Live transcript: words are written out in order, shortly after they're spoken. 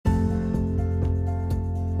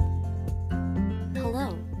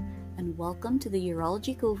welcome to the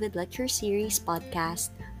Urology COVID Lecture Series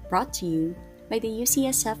podcast brought to you by the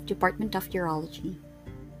UCSF Department of Urology.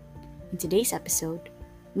 In today's episode,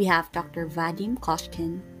 we have Dr. Vadim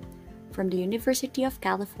Koshkin from the University of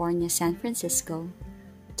California, San Francisco,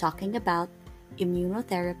 talking about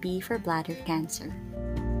immunotherapy for bladder cancer.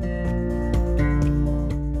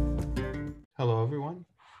 Hello, everyone.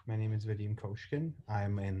 My name is Vadim Koshkin.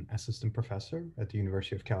 I'm an assistant professor at the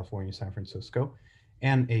University of California, San Francisco,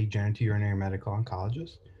 and a genitourinary medical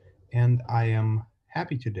oncologist. And I am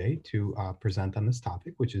happy today to present on this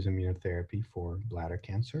topic, which is immunotherapy for bladder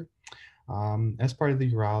cancer, as part of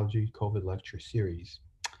the Urology COVID Lecture Series.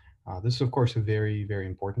 This is, of course, a very, very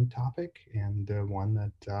important topic and one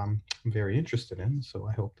that I'm very interested in. So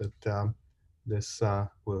I hope that this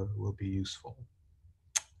will be useful.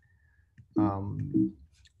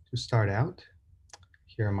 To start out,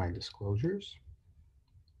 here are my disclosures.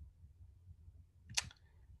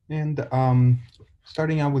 And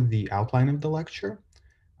starting out with the outline of the lecture,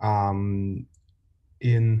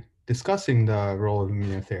 in discussing the role of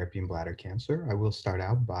immunotherapy in bladder cancer, I will start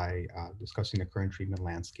out by discussing the current treatment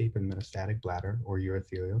landscape in metastatic bladder or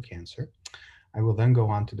urothelial cancer. I will then go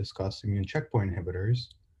on to discuss immune checkpoint inhibitors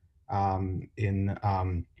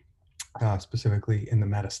specifically in the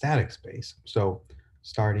metastatic space. So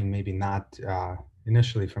starting maybe not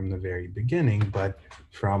initially from the very beginning, but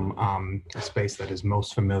from a space that is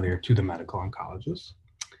most familiar to the medical oncologist,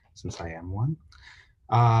 since I am one.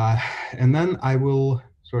 And then I will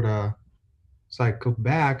sort of cycle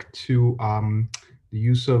back to the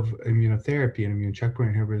use of immunotherapy and immune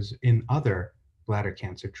checkpoint inhibitors in other bladder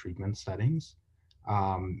cancer treatment settings,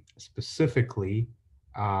 specifically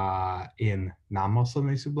in non-muscle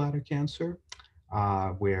invasive bladder cancer,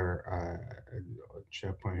 where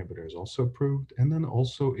checkpoint inhibitor is also approved, and then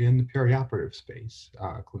also in the perioperative space,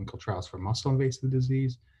 clinical trials for muscle invasive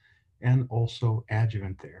disease, and also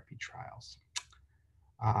adjuvant therapy trials.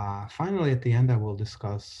 Finally, at the end, I will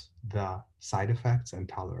discuss the side effects and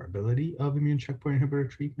tolerability of immune checkpoint inhibitor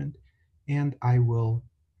treatment, and I will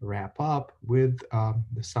wrap up with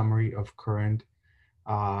the summary of current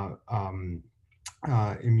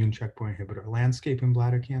immune checkpoint inhibitor landscape in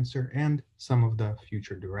bladder cancer and some of the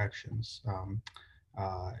future directions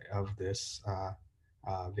of this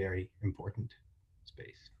very important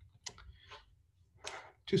space.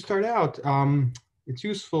 To start out, it's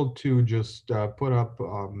useful to just put up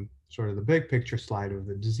sort of the big picture slide of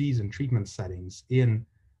the disease and treatment settings in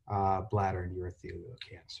bladder and urothelial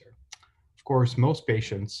cancer. Of course, most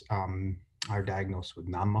patients are diagnosed with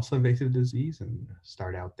non-muscle invasive disease and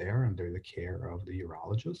start out there under the care of the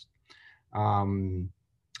urologist.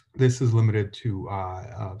 This is limited to,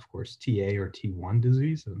 of course, TA or T1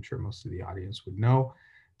 disease, that I'm sure most of the audience would know,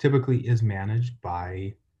 typically is managed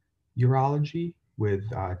by urology with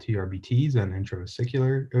TURBTs and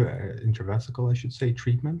intravesical, I should say,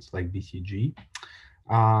 treatments like BCG.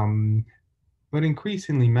 But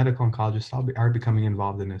increasingly, medical oncologists are becoming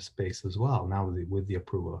involved in this space as well, now with the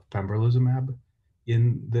approval of pembrolizumab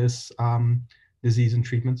in this disease and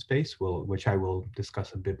treatment space, which I will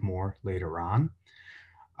discuss a bit more later on.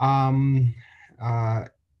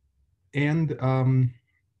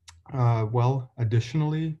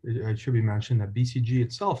 Additionally, it should be mentioned that BCG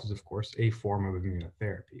itself is, of course, a form of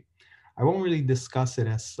immunotherapy. I won't really discuss it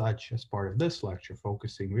as such as part of this lecture,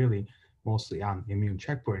 focusing really mostly on immune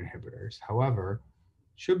checkpoint inhibitors. However,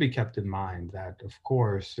 it should be kept in mind that, of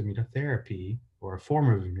course, immunotherapy, or a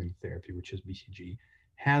form of immunotherapy, which is BCG,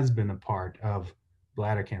 has been a part of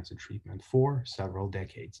bladder cancer treatment for several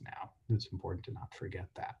decades now. It's important to not forget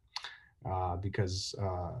that, because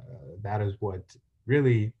that is what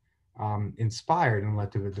really inspired and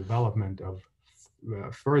led to the development of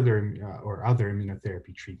further or other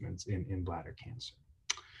immunotherapy treatments in bladder cancer.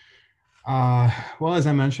 Well, as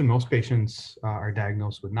I mentioned, most patients are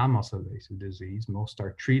diagnosed with non-muscle invasive disease. Most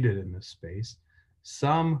are treated in this space.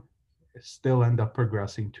 Some still end up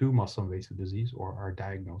progressing to muscle invasive disease or are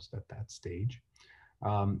diagnosed at that stage.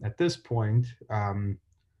 At this point,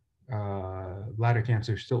 bladder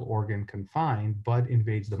cancer is still organ confined, but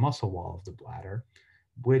invades the muscle wall of the bladder,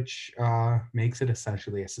 which makes it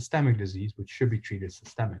essentially a systemic disease, which should be treated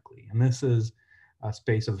systemically. And this is a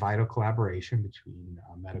space of vital collaboration between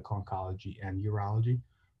medical oncology and urology,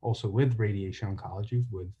 also with radiation oncology,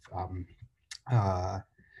 with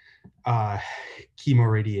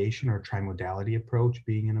chemoradiation or trimodality approach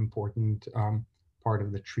being an important part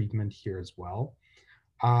of the treatment here as well.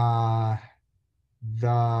 The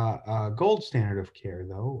gold standard of care,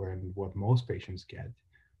 though, and what most patients get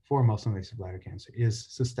for muscle invasive bladder cancer is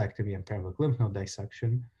cystectomy and pelvic lymph node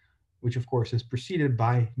dissection, which of course is preceded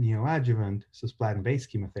by neoadjuvant cisplatin-based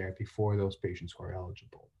chemotherapy for those patients who are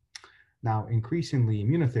eligible. Now, increasingly,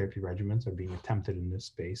 immunotherapy regimens are being attempted in this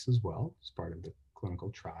space as well as part of the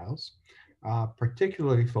clinical trials,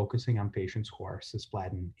 particularly focusing on patients who are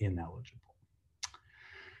cisplatin ineligible.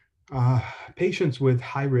 Patients with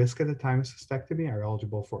high risk at the time of cystectomy are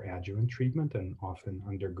eligible for adjuvant treatment and often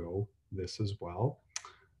undergo this as well.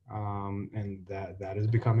 And that is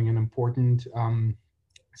becoming an important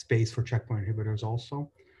space for checkpoint inhibitors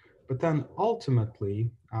also. But then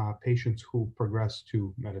ultimately, patients who progress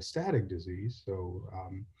to metastatic disease, so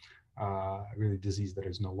really disease that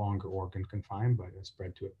is no longer organ confined, but has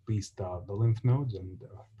spread to at least the lymph nodes and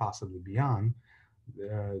possibly beyond,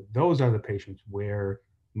 those are the patients where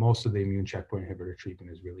most of the immune checkpoint inhibitor treatment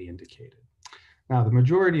is really indicated. Now, the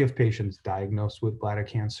majority of patients diagnosed with bladder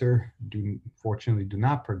cancer fortunately do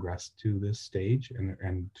not progress to this stage,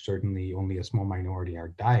 and certainly only a small minority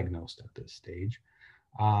are diagnosed at this stage.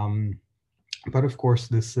 But of course,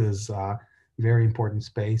 this is a very important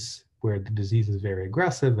space where the disease is very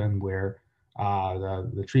aggressive and where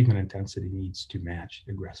the treatment intensity needs to match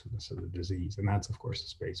the aggressiveness of the disease. And that's, of course, a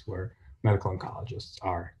space where medical oncologists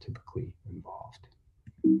are typically involved.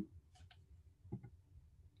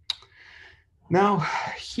 Now,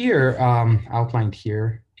 here, outlined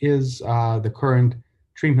here, is the current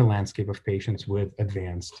treatment landscape of patients with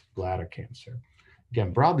advanced bladder cancer.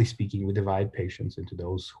 Again, broadly speaking, we divide patients into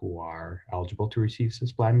those who are eligible to receive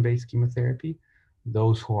cisplatin-based chemotherapy,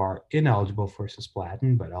 those who are ineligible for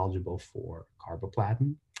cisplatin but eligible for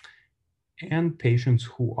carboplatin, and patients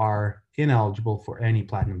who are ineligible for any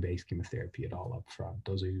platinum-based chemotherapy at all up front.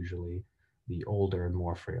 Those are usually the older and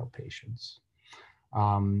more frail patients.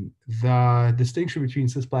 The distinction between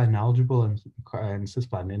cisplatin eligible and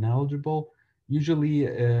cisplatin ineligible usually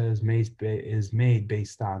is made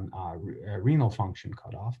based on renal function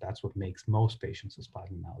cutoff. That's what makes most patients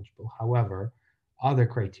cisplatin eligible. However, other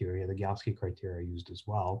criteria, the Galsky criteria, are used as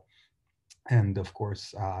well. And of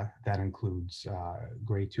course, that includes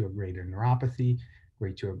grade 2 or greater neuropathy,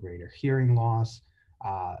 grade 2 or greater hearing loss,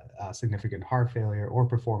 significant heart failure, or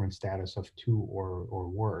performance status of 2 or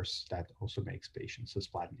worse. That also makes patients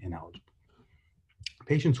cisplatin ineligible.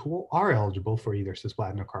 Patients who are eligible for either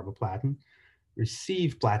cisplatin or carboplatin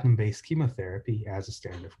receive platinum-based chemotherapy as a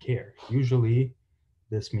standard of care. Usually,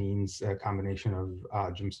 this means a combination of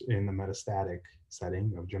in the metastatic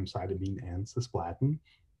setting of gemcitabine and cisplatin,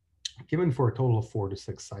 given for a total of 4 to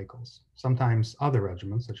 6 cycles. Sometimes other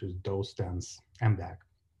regimens, such as dose dense MVAC,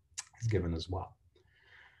 is given as well.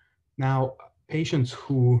 Now, patients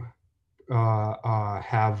who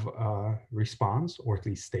have a response or at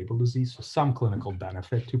least stable disease, so some clinical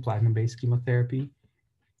benefit to platinum-based chemotherapy,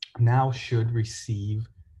 now should receive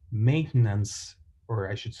maintenance, or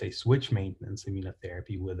I should say switch maintenance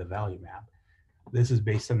immunotherapy with avelumab. This is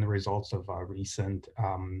based on the results of a recent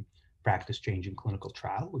practice-changing clinical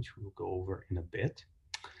trial, which we'll go over in a bit.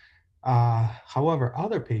 However,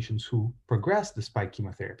 other patients who progress despite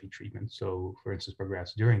chemotherapy treatment, so for instance,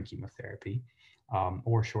 progress during chemotherapy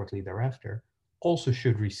or shortly thereafter, also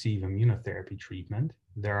should receive immunotherapy treatment.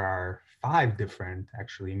 There are 5 different,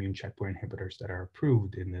 actually, immune checkpoint inhibitors that are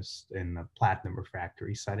approved in the platinum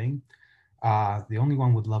refractory setting. The only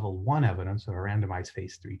one with level 1 evidence of a randomized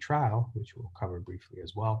phase 3 trial, which we'll cover briefly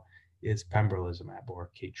as well, is pembrolizumab or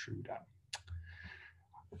Keytruda.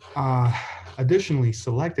 Additionally,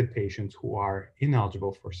 selected patients who are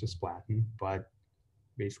ineligible for cisplatin, but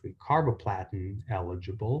basically carboplatin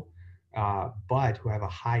eligible, but who have a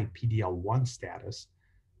high PD-L1 status,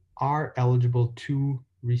 are eligible to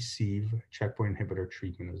receive checkpoint inhibitor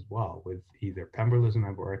treatment as well, with either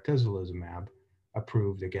pembrolizumab or atezolizumab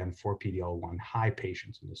approved, again, for PD-L1 high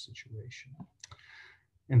patients in this situation.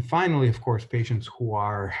 And finally, of course, patients who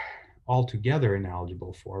are altogether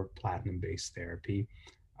ineligible for platinum-based therapy,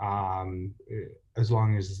 as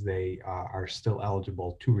long as they are still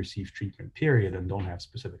eligible to receive treatment, period, and don't have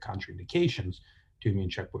specific contraindications to immune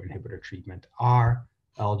checkpoint inhibitor treatment, are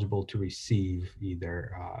eligible to receive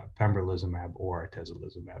either pembrolizumab or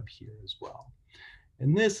atezolizumab here as well.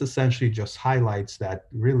 And this essentially just highlights that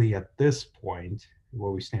really at this point,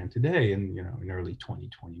 where we stand today in early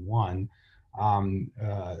 2021,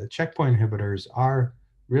 checkpoint inhibitors are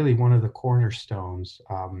really one of the cornerstones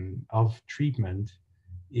of treatment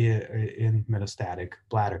in metastatic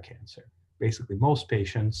bladder cancer. Basically, most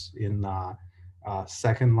patients in the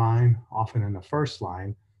second line, often in the first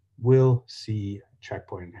line, will see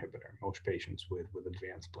checkpoint inhibitor, most patients with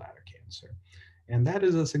advanced bladder cancer. And that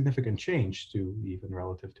is a significant change to even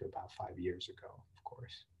relative to about 5 years ago, of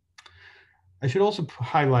course. I should also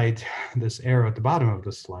highlight this arrow at the bottom of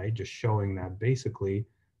the slide, just showing that basically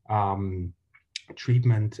um,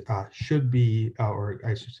 treatment should be, or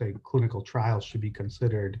I should say, clinical trials should be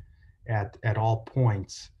considered at all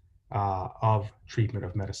points of treatment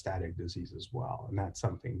of metastatic disease as well. And that's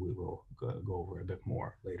something we will go over a bit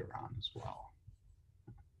more later on as well.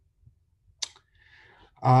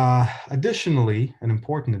 Additionally, an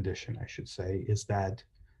important addition, I should say, is that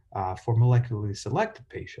for molecularly selected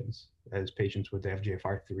patients, as patients with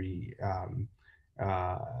FGFR3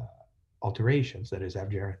 alterations, that is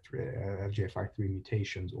FGFR3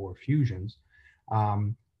 mutations or fusions,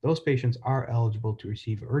 those patients are eligible to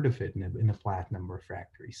receive erdafitinib in a platinum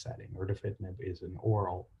refractory setting. Erdafitinib is an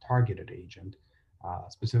oral targeted agent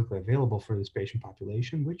specifically available for this patient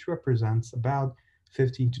population, which represents about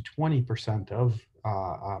 15 to 20% of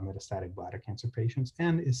metastatic bladder cancer patients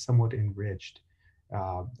and is somewhat enriched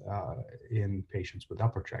in patients with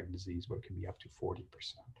upper tract disease, where it can be up to 40%.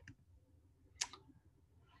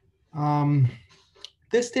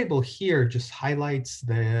 This table here just highlights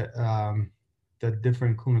the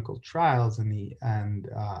different clinical trials and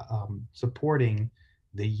supporting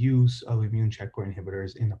the use of immune checkpoint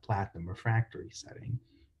inhibitors in a platinum refractory setting,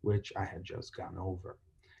 which I had just gone over.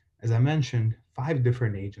 As I mentioned, 5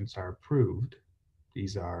 different agents are approved.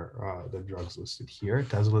 These are the drugs listed here: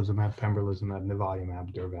 atezolizumab, pembrolizumab,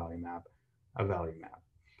 nivolumab, durvalumab, avelumab.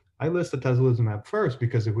 I list atezolizumab first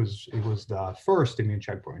because it was the first immune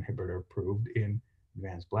checkpoint inhibitor approved in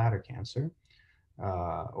advanced bladder cancer,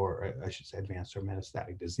 or I should say advanced or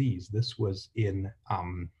metastatic disease. This was in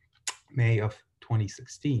May of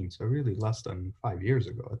 2016, so really less than 5 years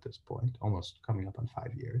ago at this point, almost coming up on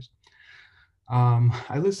 5 years.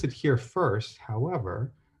 I listed here first,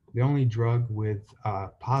 however, the only drug with a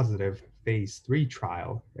positive phase 3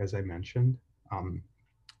 trial, as I mentioned,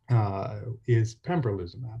 is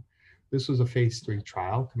pembrolizumab. This was a phase 3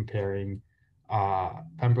 trial comparing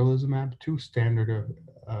pembrolizumab to standard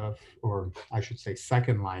or I should say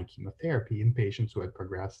second-line chemotherapy in patients who had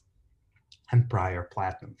progressed on prior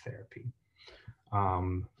platinum therapy.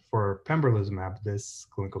 For pembrolizumab, this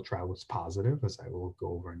clinical trial was positive, as I will go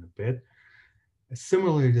over in a bit. A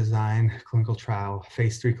similarly designed clinical trial,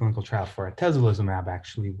 phase 3 clinical trial for atezolizumab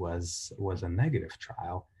actually was a negative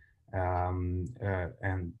trial.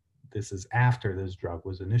 And this is after this drug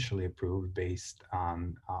was initially approved based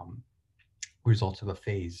on results of a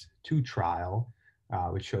phase 2 trial,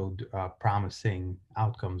 which showed promising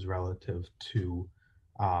outcomes relative to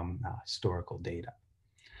historical data.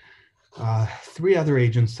 3 other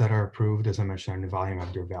agents that are approved, as I mentioned, are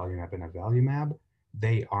nivolumab, durvalumab, and avelumab.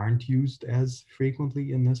 They aren't used as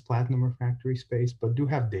frequently in this platinum refractory space, but do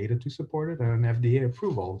have data to support it and an FDA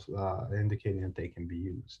approval indicating that they can be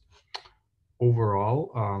used.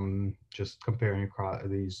 Overall, just comparing across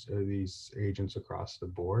these agents across the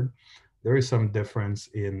board, there is some difference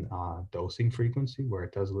in dosing frequency, where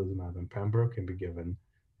atezolizumab and pembro can be given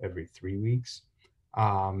every 3 weeks,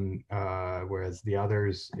 whereas the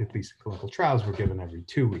others, at least in clinical trials, were given every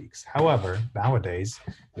 2 weeks. However, nowadays,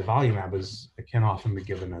 nivolumab can often be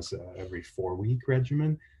given as every 4-week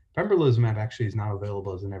regimen. Pembrolizumab actually is now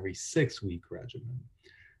available as an every 6-week regimen.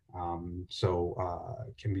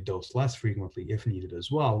 It can be dosed less frequently if needed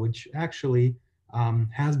as well, which actually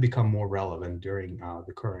has become more relevant during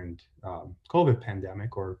the current COVID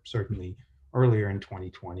pandemic, or certainly earlier in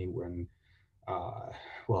 2020 when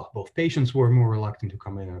both patients were more reluctant to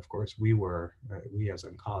come in, and of course we as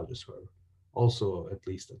oncologists were also, at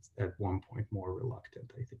least at one point, more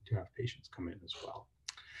reluctant, I think, to have patients come in as well.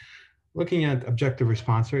 Looking at objective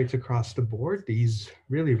response rates across the board, these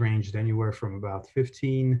really ranged anywhere from about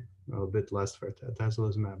 15, a bit less for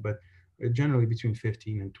atezolizumab, but generally between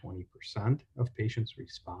 15 and 20% of patients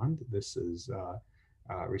respond. This is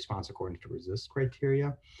response according to RECIST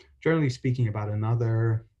criteria. Generally speaking, about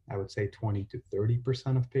another, I would say 20 to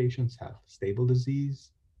 30% of patients have stable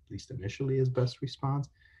disease, at least initially, as best response,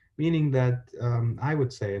 meaning that I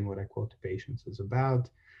would say, and what I quote to patients is about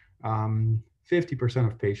 50%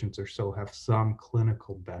 of patients or so have some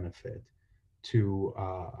clinical benefit to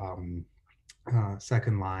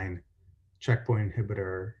second-line checkpoint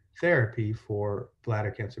inhibitor therapy for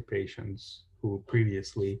bladder cancer patients who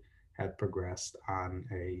previously had progressed on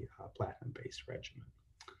a platinum-based regimen.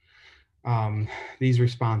 These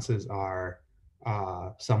responses are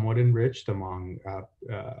somewhat enriched among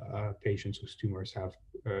patients whose tumors have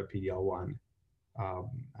PD-L1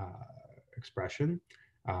 expression.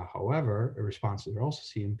 However, responses are also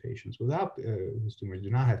seen in patients without whose tumors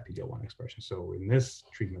do not have PD-L1 expression. So in this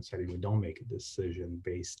treatment setting, we don't make a decision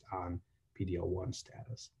based on PD-L1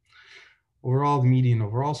 status. Overall, the median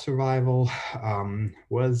overall survival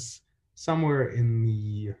was somewhere in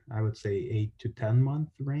the, I would say, 8 to 10 month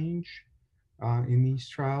range. in these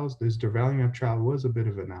trials. This durvalumab trial was a bit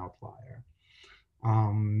of an outlier.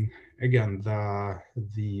 Again,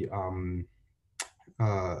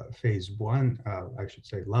 phase one, I should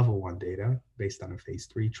say level one data based on a phase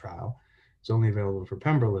three trial is only available for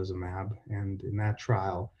pembrolizumab. And in that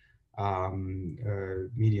trial,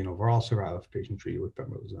 median overall survival of patients treated with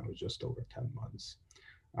pembrolizumab was just over 10 months.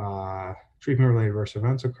 Treatment-related adverse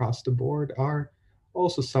events across the board are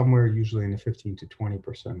also somewhere usually in the 15 to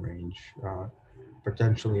 20% range,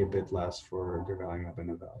 potentially a bit less for durvalumab and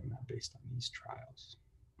avelumab based on these trials.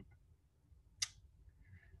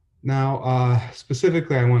 Now,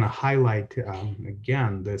 specifically, I want to highlight,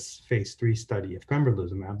 again, this phase three study of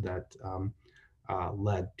pembrolizumab that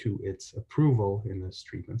led to its approval in this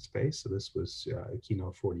treatment space. So this was a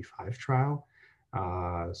KEYNOTE-45 trial.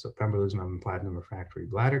 So pembrolizumab in platinum refractory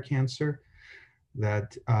bladder cancer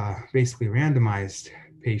that basically randomized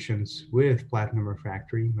patients with platinum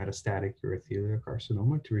refractory metastatic urothelial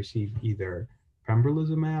carcinoma to receive either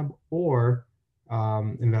pembrolizumab or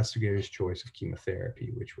investigator's choice of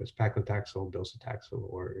chemotherapy, which was paclitaxel, docetaxel,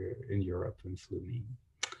 or in Europe, enflumine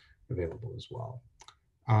available as well.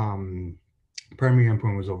 Primary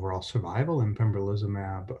endpoint was overall survival, and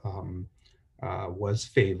pembrolizumab was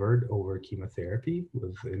favored over chemotherapy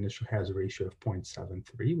with initial hazard ratio of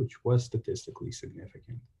 0.73, which was statistically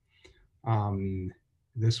significant.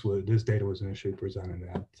 This data was initially presented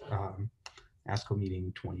at ASCO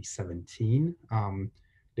meeting 2017.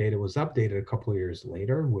 Data was updated a couple of years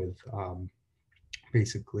later with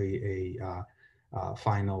basically a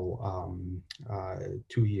final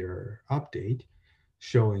 2-year update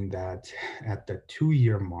showing that at the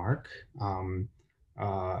 2-year mark,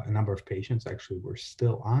 a number of patients actually were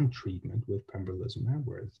still on treatment with pembrolizumab,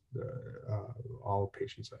 whereas all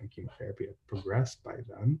patients on chemotherapy had progressed by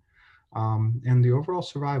then. And the overall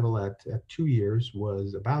survival at 2 years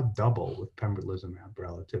was about double with pembrolizumab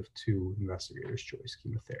relative to investigator's choice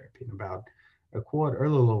chemotherapy, and about a quarter, or a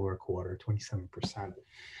little over a quarter, 27% of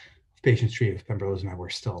patients treated with pembrolizumab were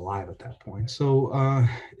still alive at that point. So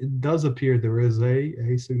it does appear there is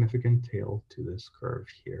a significant tail to this curve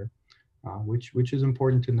here, which is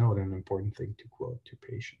important to note and an important thing to quote to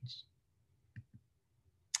patients.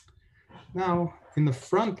 Now, in the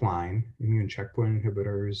front line, immune checkpoint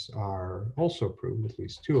inhibitors are also approved, at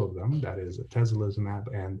least 2 of them, that is atezolizumab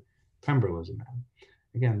and pembrolizumab.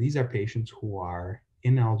 Again, these are patients who are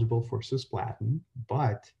ineligible for cisplatin,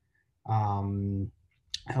 but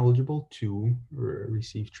eligible to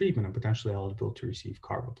receive treatment and potentially eligible to receive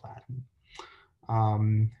carboplatin.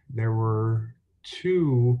 There were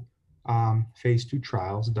 2 phase 2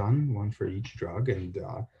 trials done, one for each drug, and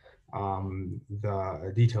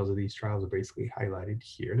the details of these trials are basically highlighted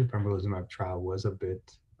here. The pembrolizumab trial was a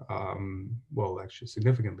bit, well, actually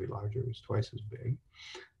significantly larger. It was twice as big,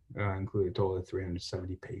 included a total of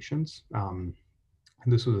 370 patients. And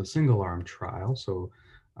this was a single-arm trial, so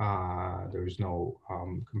there was no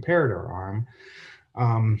comparator arm.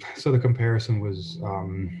 So the comparison was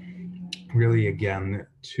really, again,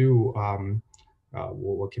 to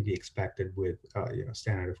what can be expected with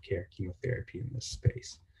standard of care chemotherapy in this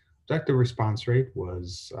space. Objective response rate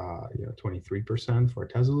was 23% for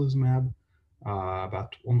atezolizumab,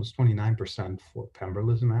 about almost 29% for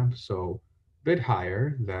pembrolizumab, so a bit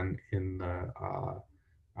higher than in the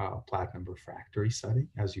platinum refractory setting,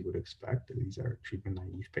 as you would expect. These are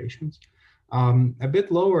treatment-naive patients. A bit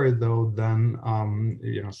lower, though, than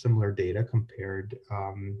similar data compared,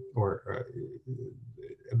 or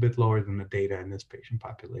a bit lower than the data in this patient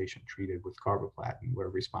population treated with carboplatin, where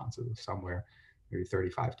responses of somewhere maybe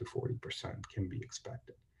 35 to 40% can be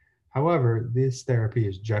expected. However, this therapy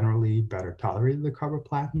is generally better tolerated than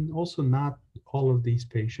carboplatin. Also, not all of these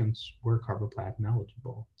patients were carboplatin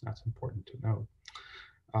eligible. That's important to note.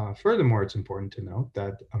 Furthermore, it's important to note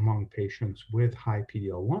that among patients with high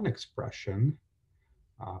PD-L1 expression,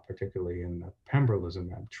 particularly in the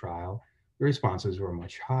pembrolizumab trial, the responses were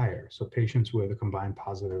much higher. So patients with a combined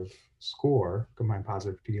positive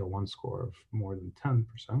PD-L1 score of more than 10%,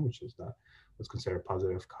 which is what's considered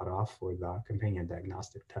positive cutoff for the companion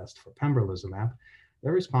diagnostic test for pembrolizumab,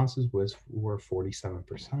 their responses were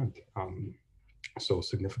 47%. So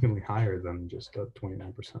significantly higher than just a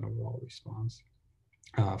 29% overall response.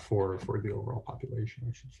 For the overall population,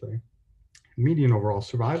 I should say. Median overall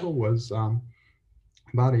survival was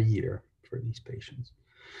about a year for these patients.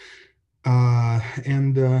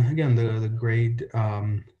 And again, the grade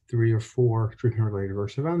 3 or 4 treatment-related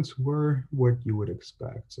adverse events were what you would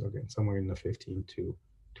expect. So again, somewhere in the 15 to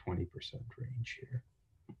 20% range here.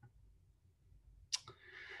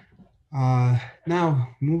 Now,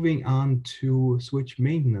 moving on to switch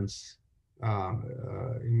maintenance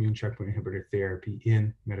immune checkpoint inhibitor therapy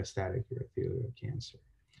in metastatic urothelial cancer.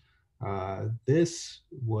 This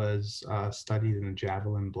was studied in the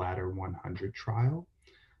Javelin Bladder 100 trial.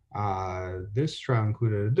 This trial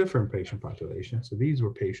included a different patient population. So these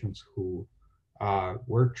were patients who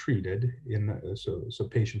were treated so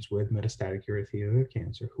patients with metastatic urothelial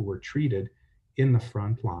cancer who were treated in the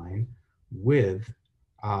front line with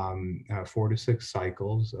 4 to 6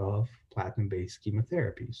 cycles of platinum-based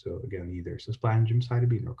chemotherapy. So again, either cisplatin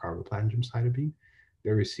gemcitabine or carboplatin gemcitabine.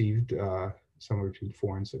 They received somewhere between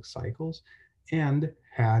 4 and 6 cycles and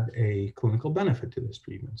had a clinical benefit to this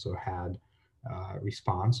treatment. So had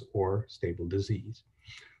response or stable disease.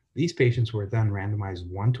 These patients were then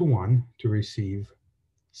randomized 1-to-1 to receive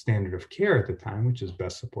standard of care at the time, which is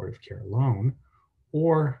best supportive care alone,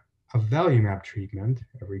 or avelumab treatment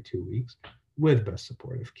every 2 weeks with best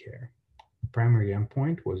supportive care. The primary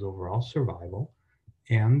endpoint was overall survival,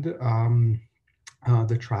 and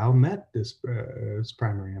the trial met this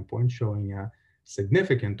primary endpoint, showing a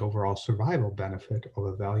significant overall survival benefit of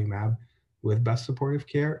avelumab with best supportive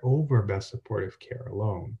care over best supportive care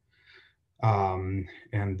alone.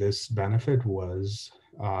 And this benefit was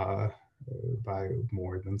by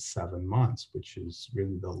more than 7 months, which is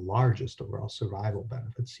really the largest overall survival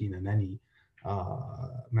benefit seen in any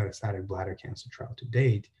metastatic bladder cancer trial to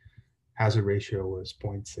date. Hazard ratio was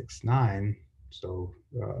 0.69, so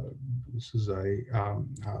this is a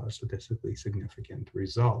statistically significant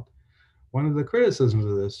result. One of the criticisms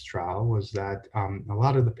of this trial was that a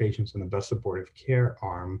lot of the patients in the best supportive care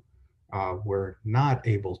arm were not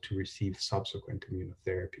able to receive subsequent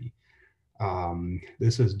immunotherapy.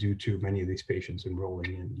 This is due to many of these patients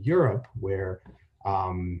enrolling in Europe, where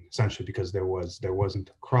essentially because there wasn't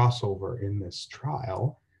a crossover in this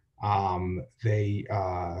trial, they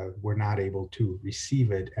were not able to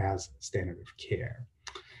receive it as standard of care.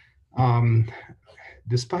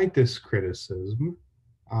 Despite this criticism,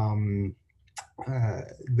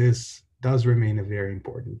 this does remain a very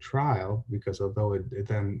important trial, because although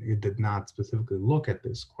it did not specifically look at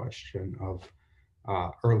this question of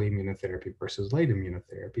early immunotherapy versus late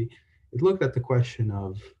immunotherapy, it looked at the question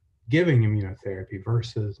of giving immunotherapy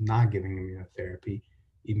versus not giving immunotherapy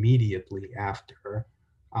immediately after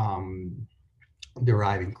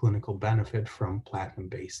deriving clinical benefit from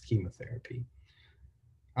platinum-based chemotherapy.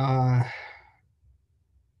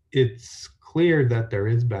 It's clear that there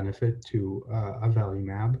is benefit to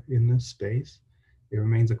avelumab in this space. It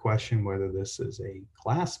remains a question whether this is a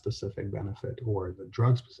class-specific benefit or the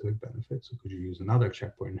drug-specific benefit. So could you use another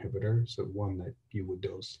checkpoint inhibitor, so one that you would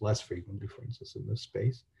dose less frequently, for instance, in this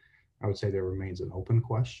space? I would say there remains an open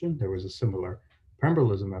question. There was a similar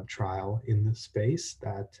pembrolizumab trial in this space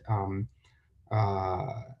that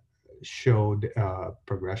showed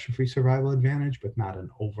progression-free survival advantage, but not an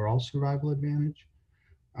overall survival advantage.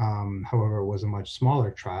 However, it was a much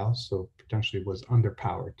smaller trial, so potentially was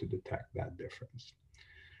underpowered to detect that difference.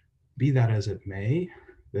 Be that as it may,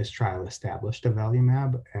 this trial established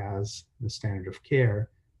avelumab as the standard of care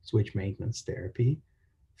switch maintenance therapy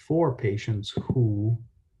for patients who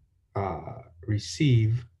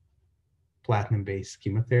receive platinum-based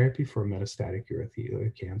chemotherapy for metastatic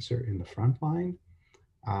urothelial cancer in the front line,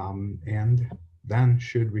 and then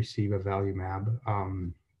should receive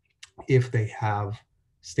avelumab if they have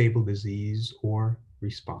stable disease or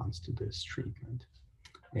response to this treatment.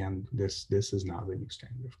 And this is now the new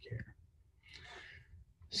standard of care.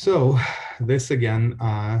 So this again,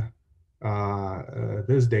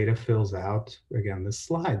 this data fills out, again, this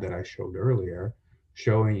slide that I showed earlier,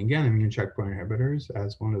 showing, again, immune checkpoint inhibitors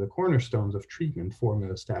as one of the cornerstones of treatment for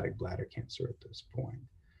metastatic bladder cancer at this point.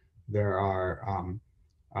 There are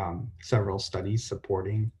several studies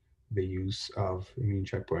supporting the use of immune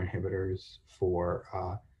checkpoint inhibitors for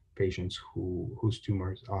patients whose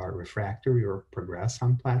tumors are refractory or progress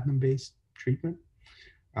on platinum-based treatment.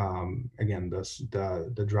 Again,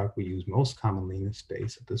 the drug we use most commonly in this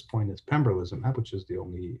space at this point is pembrolizumab, which is the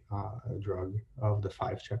only drug of the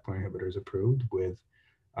 5 checkpoint inhibitors approved with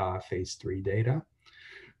phase 3 data.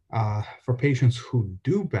 For patients who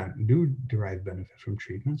do derive benefit from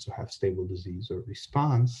treatment, so have stable disease or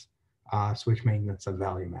response, switch maintenance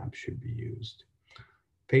avelumab should be used.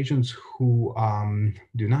 Patients who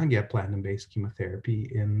do not get platinum-based chemotherapy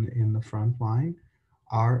in the front line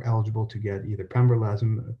are eligible to get either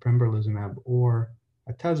pembrolizumab or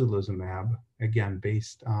atezolizumab, again,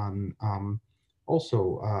 based on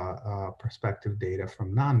also prospective data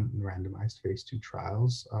from non-randomized phase 2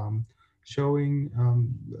 trials showing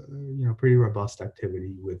pretty robust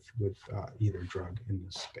activity with either drug in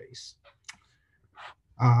this space.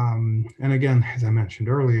 And again, as I mentioned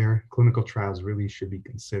earlier, clinical trials really should be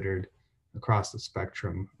considered across the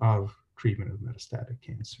spectrum of treatment of metastatic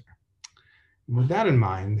cancer. With that in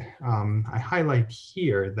mind, I highlight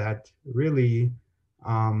here that really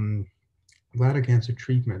bladder cancer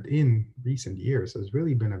treatment in recent years has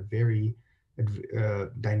really been a very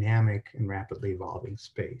dynamic and rapidly evolving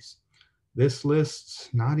space. This lists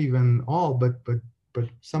not even all, but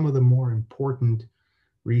some of the more important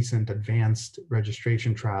recent advanced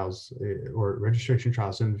registration trials or registration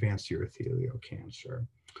trials in advanced urothelial cancer.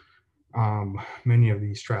 Many of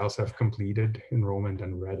these trials have completed enrollment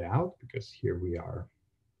and read out, because here we are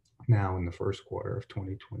now in the first quarter of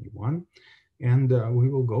 2021. And we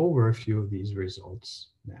will go over a few of these results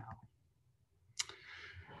now.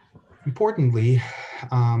 Importantly,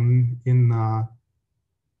 in the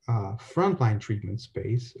frontline treatment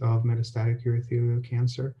space of metastatic urothelial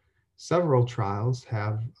cancer, several trials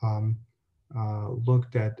have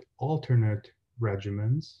looked at alternate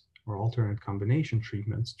regimens or alternate combination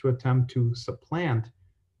treatments to attempt to supplant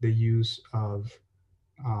the use of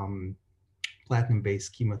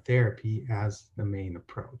platinum-based chemotherapy as the main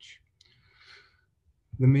approach.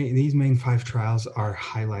 These main 5 trials are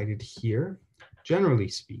highlighted here. Generally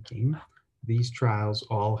speaking, these trials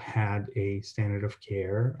all had a standard of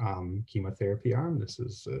care chemotherapy arm. This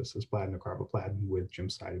is cisplatin or carboplatin with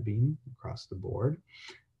gemcitabine across the board.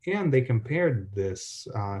 And they compared this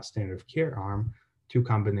standard of care arm to a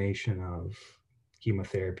combination of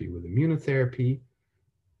chemotherapy with immunotherapy,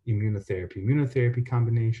 immunotherapy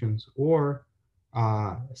combinations, or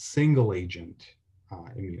single agent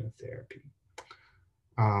immunotherapy.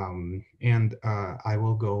 And I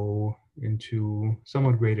will go into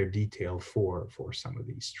somewhat greater detail for some of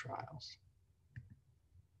these trials.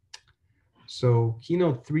 So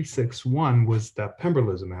Keynote 361 was the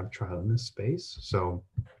pembrolizumab trial in this space. So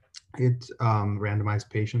it randomized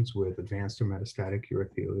patients with advanced or metastatic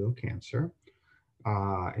urothelial cancer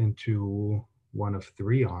into one of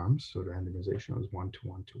 3 arms. So the randomization was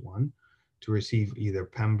 1:1:1 to receive either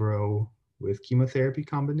pembro with chemotherapy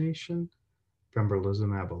combination,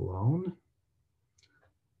 pembrolizumab alone,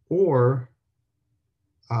 or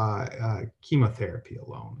chemotherapy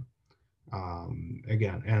alone.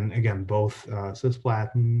 Again, both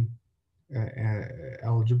cisplatin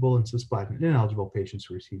eligible and cisplatin ineligible patients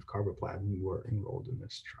who received carboplatin were enrolled in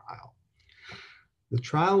this trial. The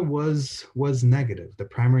trial was negative. The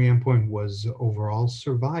primary endpoint was overall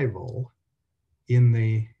survival in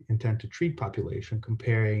the intent to treat population,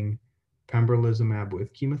 comparing pembrolizumab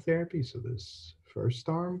with chemotherapy, so this first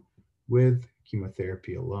arm, with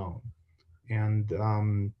chemotherapy alone. And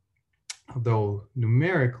though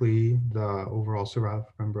numerically the overall survival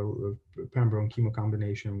of pembro and chemo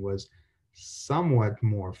combination was somewhat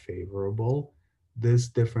more favorable, this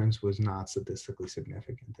difference was not statistically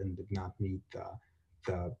significant and did not meet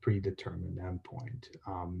the predetermined endpoint.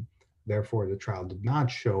 Therefore, the trial did not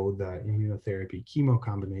show the immunotherapy chemo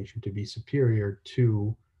combination to be superior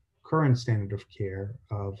to current standard of care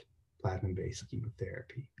of platinum-based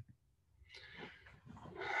chemotherapy.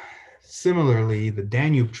 Similarly, the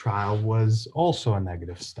Danube trial was also a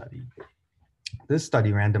negative study. This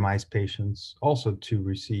study randomized patients also to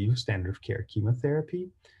receive standard of care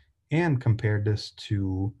chemotherapy and compared this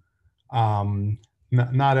to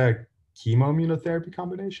not a chemoimmunotherapy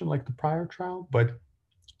combination like the prior trial, but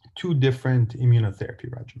 2 different immunotherapy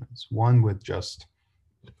regimens, one with just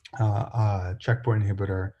checkpoint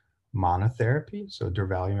inhibitor monotherapy, so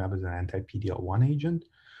durvalumab is an anti-PD-L1 agent,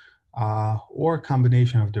 or a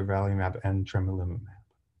combination of durvalumab and tremelimumab.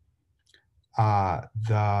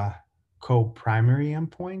 The co-primary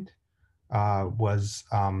endpoint was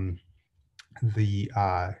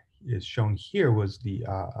is shown here was the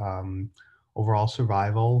overall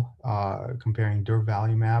survival comparing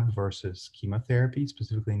durvalumab versus chemotherapy,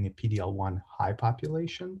 specifically in the PD-L1 high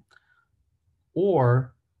population,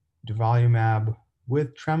 or durvalumab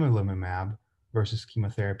with tremelimumab versus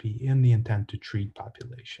chemotherapy in the intent to treat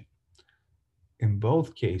population. In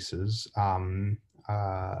both cases, the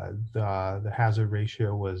hazard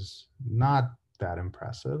ratio was not that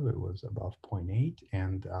impressive. It was above 0.8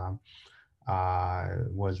 and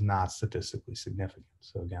was not statistically significant.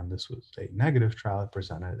 So again, this was a negative trial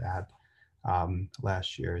presented at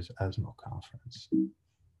last year's ESMO conference.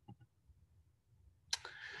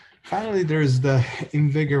 Finally, there's the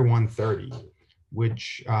IMvigor 130,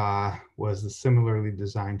 which was the similarly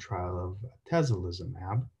designed trial of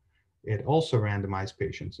atezolizumab. It also randomized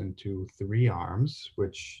patients into 3 arms,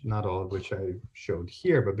 which not all of which I showed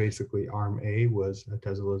here, but basically arm A was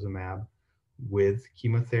atezolizumab with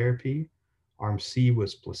chemotherapy. Arm C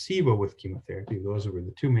was placebo with chemotherapy. Those were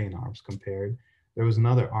the 2 main arms compared. There was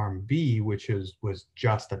another arm B, which was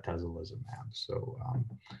just atezolizumab. So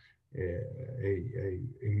a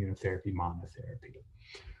immunotherapy monotherapy.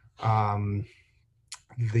 Um,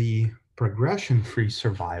 the progression-free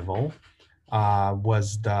survival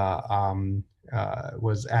was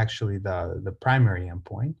actually the primary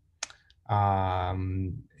endpoint,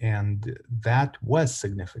 and that was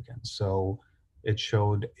significant. So it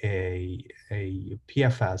showed a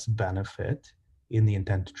PFS benefit in the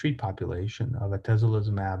intent to treat population of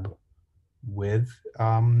atezolizumab with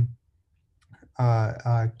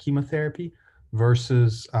chemotherapy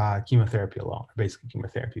versus chemotherapy alone, basically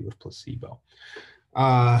chemotherapy with placebo.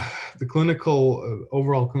 The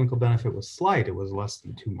overall clinical benefit was slight. It was less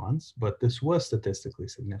than 2 months, but this was statistically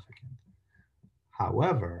significant.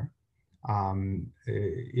 However,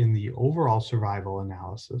 in the overall survival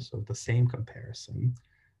analysis of the same comparison,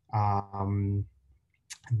 um,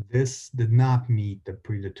 this did not meet the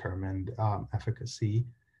predetermined efficacy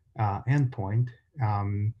endpoint.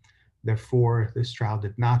 Therefore, this trial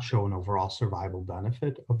did not show an overall survival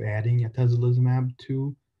benefit of adding atezolizumab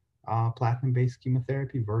to platinum-based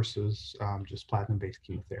chemotherapy versus just platinum-based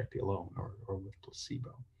chemotherapy alone or with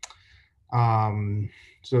placebo.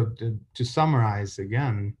 So to summarize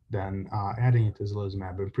again, then adding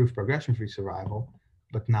atezolizumab improved progression-free survival,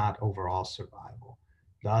 but not overall survival.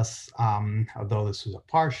 Thus, although this was a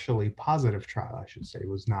partially positive trial, I should say, it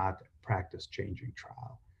was not a practice-changing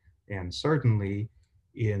trial. And certainly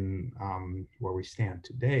in where we stand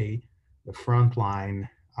today, the frontline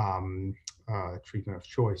treatment of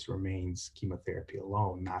choice remains chemotherapy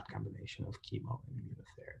alone, not combination of chemo and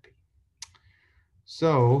immunotherapy.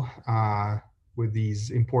 So with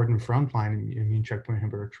these important frontline immune checkpoint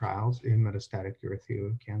inhibitor trials in metastatic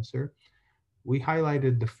urothelial cancer, we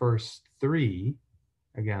highlighted the first three.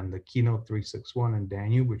 Again, the Keynote 361 and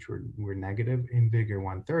Danube, which were negative, IMvigor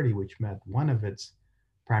 130, which met one of its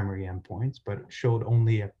primary endpoints, but showed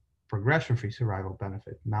only a progression-free survival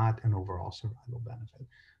benefit, not an overall survival benefit.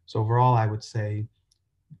 So overall, I would say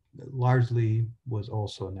largely was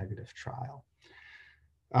also a negative trial.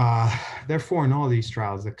 Therefore, in all these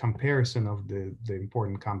trials, the comparison of the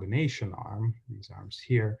important combination arm, these arms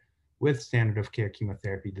here, with standard of care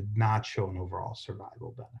chemotherapy did not show an overall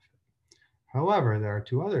survival benefit. However, there are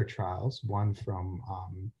two other trials, one from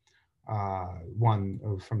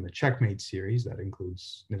the Checkmate series that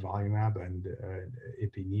includes nivolumab and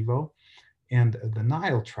ipi/nivo, and the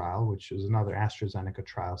Nile trial, which is another AstraZeneca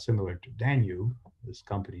trial similar to Danube. This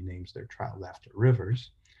company names their trials after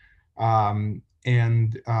rivers.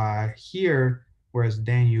 Here, whereas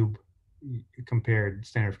Danube compared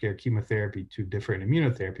standard of care chemotherapy to different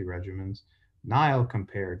immunotherapy regimens, Nile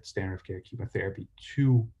compared standard of care chemotherapy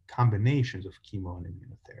to combinations of chemo and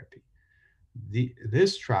immunotherapy.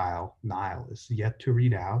 This trial, Nile, is yet to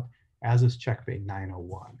read out, as is Checkmate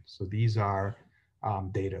 901. So these are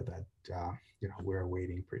data that we're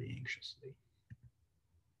awaiting pretty anxiously.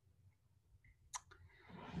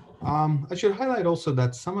 I should highlight also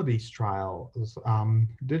that some of these trials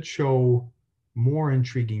did show more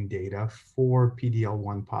intriguing data for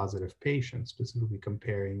PD-L1 positive patients, specifically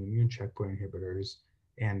comparing immune checkpoint inhibitors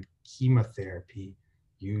and chemotherapy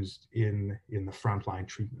used in the frontline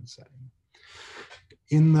treatment setting.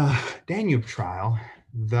 In the Danube trial,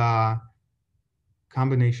 the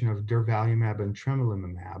combination of durvalumab and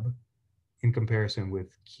tremelimumab in comparison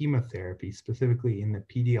with chemotherapy, specifically in the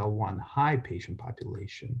PD-L1 high patient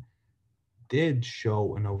population, did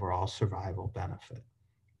show an overall survival benefit.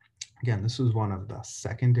 Again, this was one of the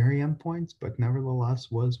secondary endpoints, but nevertheless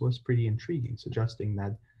was pretty intriguing, suggesting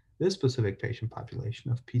that this specific patient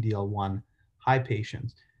population of PD-L1 high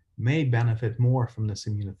patients may benefit more from this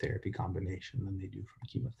immunotherapy combination than they do from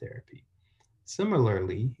chemotherapy.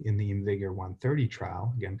 Similarly, in the IMvigor 130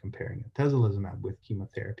 trial, again comparing atezolizumab with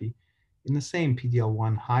chemotherapy, in the same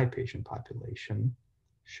PD-L1 high patient population,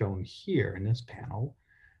 shown here in this panel,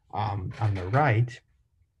 on the right,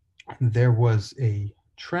 there was a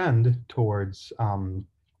trend towards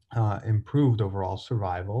improved overall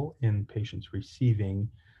survival in patients receiving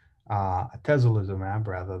atezolizumab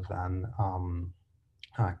rather than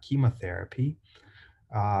chemotherapy,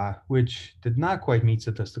 which did not quite meet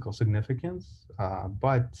statistical significance,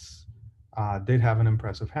 but did have an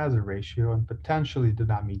impressive hazard ratio and potentially did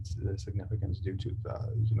not meet the significance due to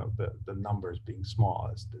the numbers being small,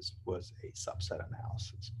 as this was a subset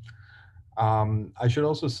analysis. I should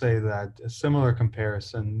also say that a similar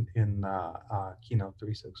comparison in the Keynote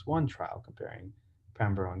 361 trial comparing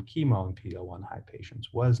pembro and chemo in PD-L1 high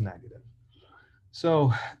patients was negative.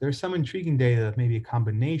 So there's some intriguing data that maybe a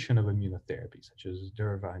combination of immunotherapy, such as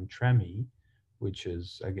durva and tremi, which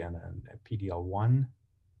is again a PD-L1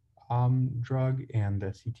 drug and the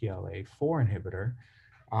CTLA-4 inhibitor,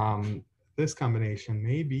 this combination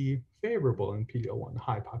may be favorable in PD-L1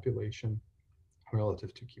 high population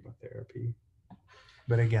relative to chemotherapy.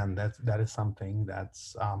 But again, that is something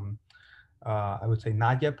that's I would say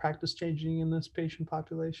not yet practice changing in this patient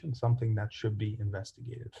population, something that should be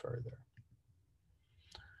investigated further.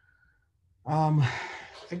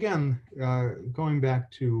 Again, going back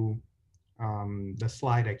to the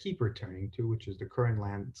slide I keep returning to, which is the current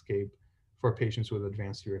landscape for patients with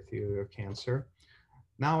advanced urothelial cancer.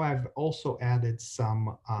 Now I've also added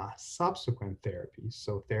some subsequent therapies,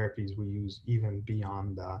 so therapies we use even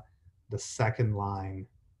beyond the second line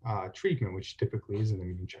treatment, which typically is an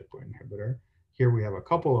immune checkpoint inhibitor. Here we have a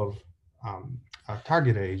couple of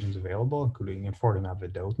targeted agents available, including enfortumab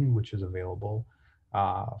vedotin, which is available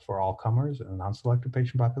for all comers in a non-selected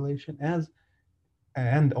patient population,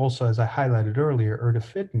 and also, as I highlighted earlier,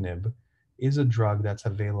 erdafitinib is a drug that's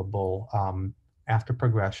available after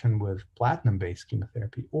progression with platinum-based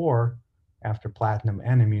chemotherapy or after platinum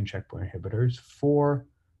and immune checkpoint inhibitors for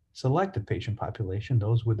selected patient population,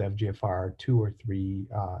 those with FGFR2 or 3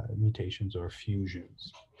 mutations or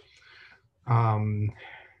fusions.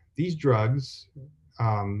 These drugs,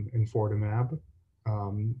 enfortumab,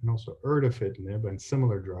 and also erdafitinib and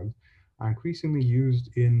similar drugs, are increasingly used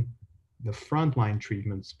in the frontline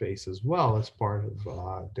treatment space as well as part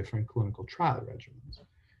of different clinical trial regimens.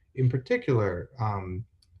 In particular,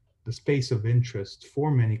 the space of interest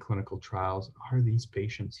for many clinical trials are these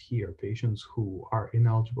patients here, patients who are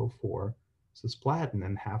ineligible for cisplatin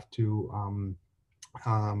and have to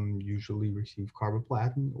usually receive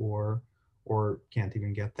carboplatin or can't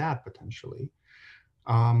even get that potentially.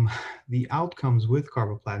 The outcomes with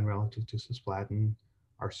carboplatin relative to cisplatin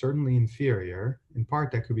are certainly inferior. In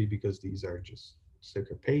part, that could be because these are just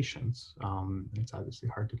sicker patients. It's obviously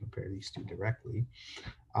hard to compare these two directly.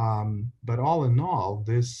 But all in all,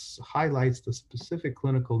 this highlights the specific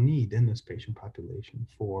clinical need in this patient population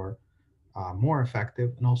for more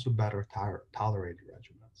effective and also better tolerated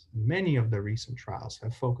regimens. Many of the recent trials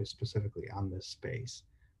have focused specifically on this space,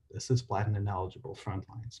 the cisplatin ineligible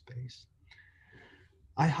frontline space.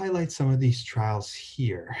 I highlight some of these trials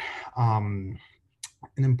here.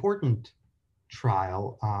 An important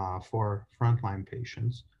trial for frontline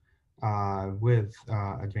patients with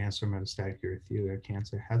advanced or metastatic urothelial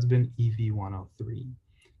cancer has been EV-103.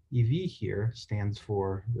 EV here stands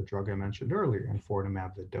for the drug I mentioned earlier,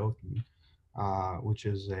 enfortumab vedotin, which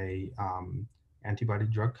is a antibody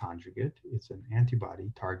drug conjugate. It's an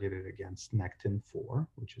antibody targeted against Nectin-4,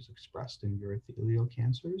 which is expressed in urothelial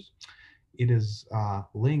cancers. It is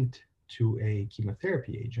linked to a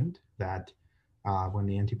chemotherapy agent that when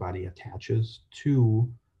the antibody attaches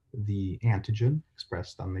to the antigen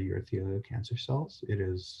expressed on the urothelial cancer cells, it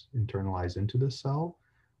is internalized into the cell.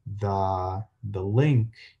 The link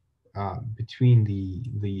between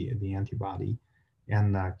the antibody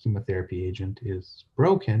and the chemotherapy agent is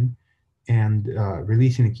broken, and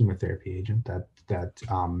releasing the chemotherapy agent that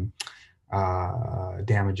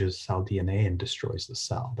damages cell DNA and destroys the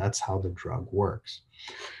cell. That's how the drug works.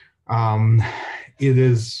 It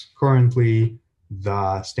is currently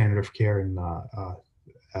the standard of care in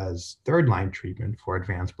as third-line treatment for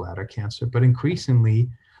advanced bladder cancer, but increasingly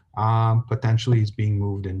potentially is being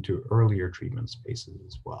moved into earlier treatment spaces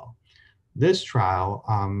as well. This trial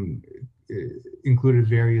included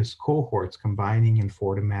various cohorts combining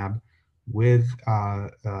enfortumab with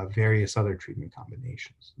various other treatment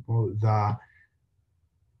combinations. One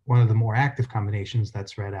of the more active combinations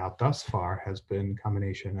that's read out thus far has been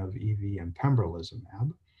combination of EV and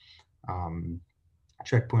pembrolizumab,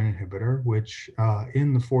 checkpoint inhibitor, which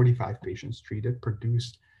in the 45 patients treated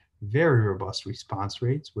produced very robust response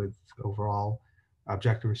rates with overall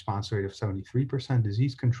objective response rate of 73%,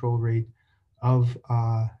 disease control rate of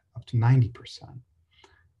up to 90%.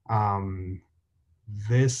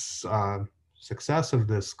 This success of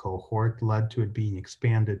this cohort led to it being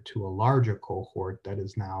expanded to a larger cohort that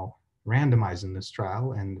is now randomized in this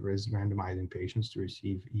trial and is randomizing patients to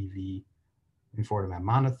receive EV enfortumab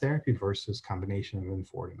monotherapy versus combination of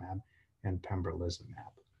enfortumab and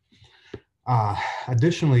pembrolizumab.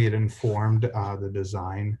 Additionally, it informed the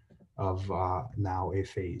design of now a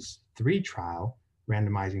phase 3 trial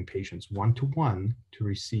randomizing patients 1-to-1 to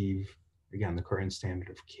receive, again, the current standard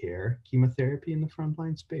of care chemotherapy in the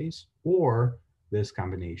frontline space or this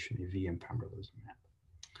combination EV and pembrolizumab.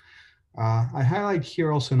 I highlight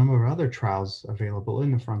here also a number of other trials available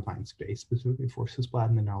in the frontline space, specifically for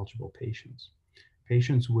cisplatin ineligible patients.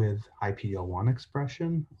 Patients with high PD-L1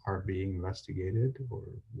 expression are being investigated or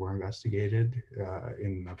were investigated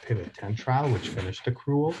in the PIVOT-10 trial, which finished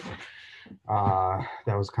accrual.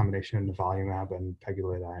 That was a combination of nivolumab and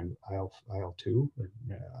pegylated IL-2,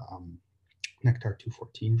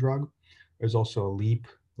 Nectar-214 drug. There's also a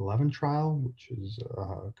LEAP-11 trial, which is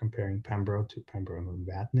comparing Pembro to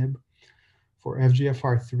pembrolizumab. For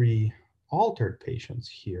FGFR3 altered patients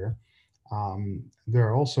here, there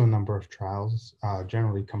are also a number of trials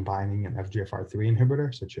generally combining an FGFR3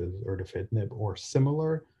 inhibitor, such as erdafitinib or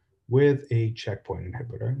similar, with a checkpoint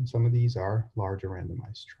inhibitor. And some of these are larger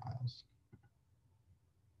randomized trials.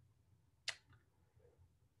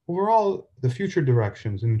 Overall, the future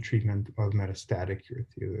directions in the treatment of metastatic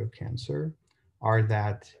urothelial cancer are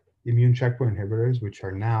that immune checkpoint inhibitors, which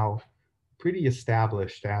are now pretty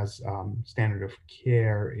established as standard of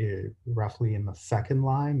care, roughly in the second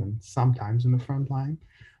line and sometimes in the front line,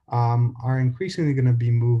 are increasingly going to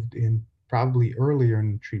be moved in probably earlier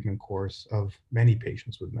in the treatment course of many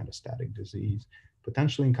patients with metastatic disease,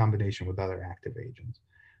 potentially in combination with other active agents.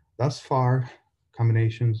 Thus far,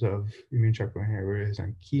 combinations of immune checkpoint inhibitors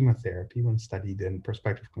and chemotherapy, when studied in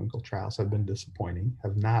prospective clinical trials, have been disappointing,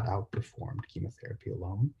 have not outperformed chemotherapy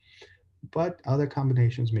alone. But other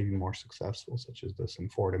combinations may be more successful, such as the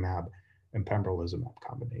enfortumab and pembrolizumab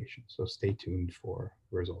combination. So stay tuned for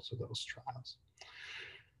results of those trials.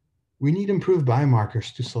 We need improved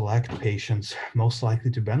biomarkers to select patients most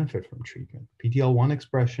likely to benefit from treatment. PD-L1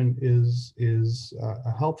 expression is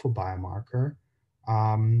a helpful biomarker,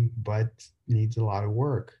 but needs a lot of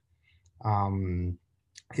work.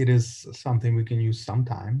 It is something we can use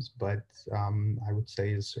sometimes, but I would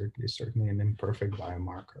say is certainly an imperfect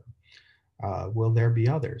biomarker. Will there be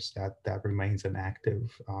others? That remains an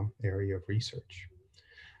active area of research.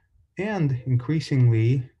 And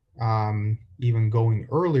increasingly, even going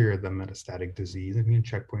earlier than metastatic disease, immune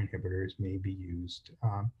checkpoint inhibitors may be used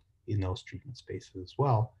in those treatment spaces as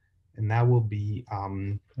well. And that will be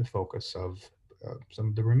the focus of some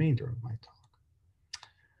of the remainder of my talk.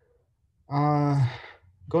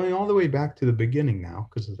 Going all the way back to the beginning now,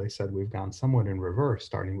 because as I said, we've gone somewhat in reverse,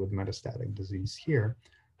 starting with metastatic disease here.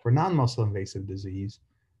 For non-muscle invasive disease,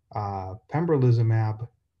 pembrolizumab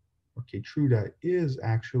or Keytruda is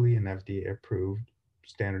actually an FDA-approved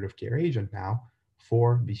standard of care agent now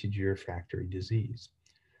for BCG refractory disease.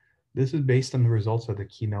 This is based on the results of the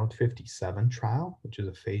KEYNOTE-57 trial, which is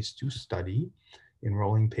a phase 2 study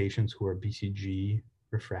enrolling patients who are BCG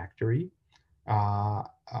refractory,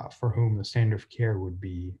 for whom the standard of care would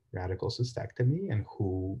be radical cystectomy and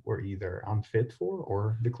who were either unfit for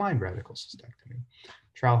or declined radical cystectomy.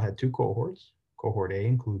 The trial had 2 cohorts. Cohort A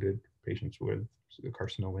included patients with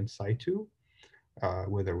carcinoma in situ,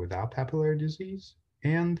 with or without papillary disease,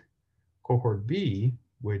 and cohort B,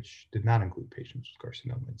 which did not include patients with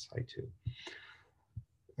carcinoma in situ.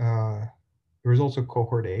 The results of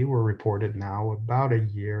cohort A were reported now about a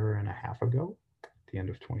year and a half ago, at the end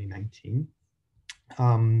of 2019.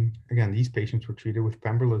 Again, these patients were treated with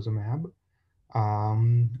pembrolizumab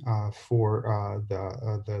for the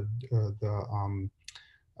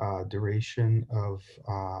duration of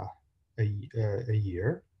a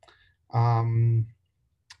year,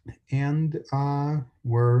 and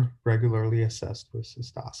were regularly assessed with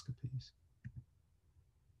cystoscopies.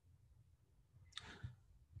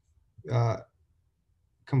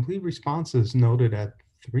 Complete responses noted at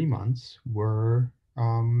 3 months were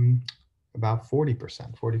about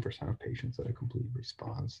 40% of patients had a complete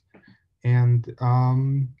response. And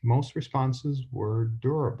most responses were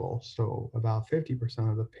durable. So about 50%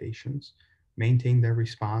 of the patients maintained their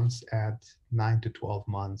response at 9 to 12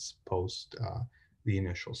 months post the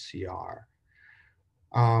initial CR.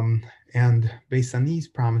 And based on these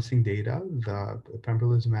promising data, the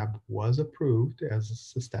pembrolizumab was approved as a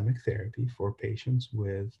systemic therapy for patients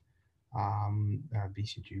with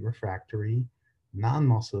BCG refractory,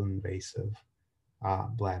 non-muscle invasive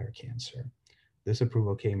bladder cancer. This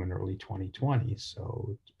approval came in early 2020, so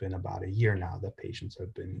it's been about a year now that patients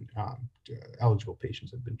have been, eligible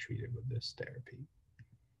patients have been treated with this therapy.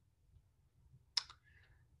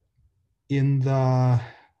 In the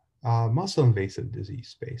muscle invasive disease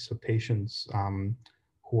space, so patients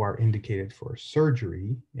who are indicated for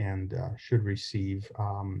surgery and should receive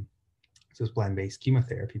cisplatin-based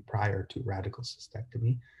chemotherapy prior to radical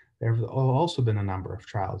cystectomy, there have also been a number of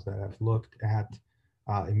trials that have looked at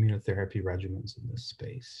immunotherapy regimens in this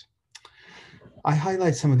space. I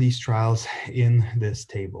highlight some of these trials in this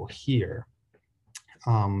table here.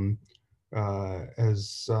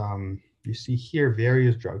 You see here,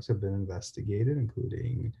 various drugs have been investigated,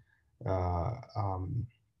 including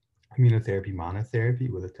immunotherapy monotherapy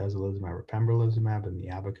with atezolizumab or pembrolizumab in the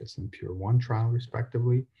Abacus and PURE-1 trial,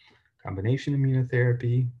 respectively, combination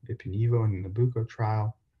immunotherapy, Ipi/Nivo in the Nabucco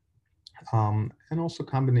trial, and also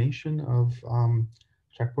combination of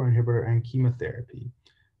checkpoint inhibitor and chemotherapy.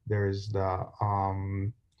 There's the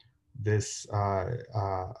this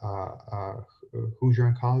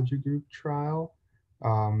Hoosier Oncology Group trial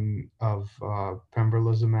of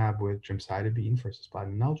pembrolizumab with gemcitabine for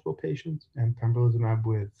cisplatin-eligible patients and pembrolizumab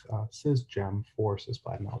with cisgem for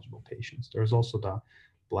cisplatin-eligible patients. There's also the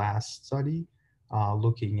BLAST study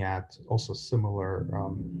looking at also similar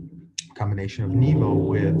combination of nivo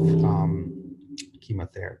with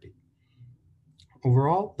chemotherapy.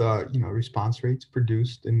 Overall, the response rates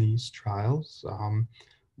produced in these trials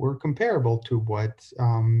were comparable to what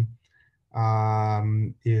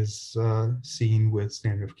is seen with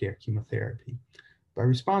standard of care chemotherapy. By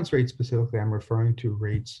response rate specifically, I'm referring to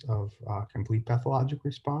rates of complete pathologic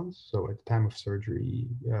response. So at the time of surgery,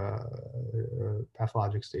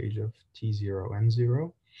 pathologic stage of T0,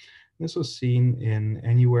 N0. This was seen in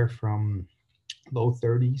anywhere from low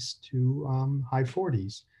 30s to high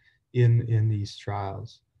 40s in these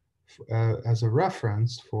trials. As a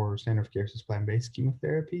reference for standard of care cisplatin-based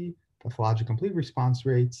chemotherapy, pathologic complete response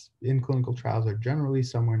rates in clinical trials are generally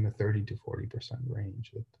somewhere in the 30 to 40%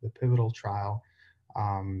 range. The pivotal trial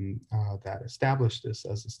that established this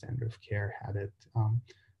as a standard of care had it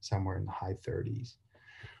somewhere in the high 30s.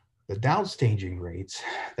 The downstaging rates,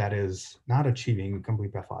 that is not achieving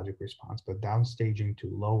complete pathologic response, but downstaging to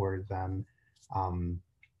lower than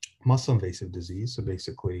muscle invasive disease, so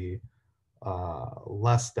basically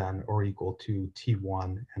less than or equal to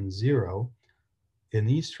T1 and 0. In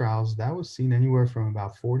these trials, that was seen anywhere from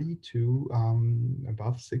about 40 to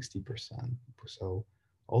above 60%, so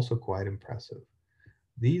also quite impressive.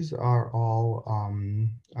 These are all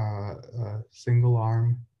single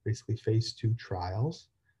arm, basically phase 2 trials.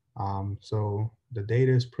 So the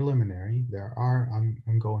data is preliminary. There are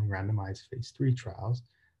ongoing randomized phase 3 trials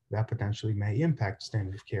that potentially may impact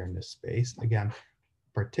standard of care in this space. Again,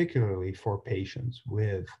 particularly for patients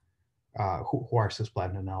with who are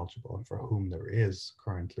cisplatin ineligible and for whom there is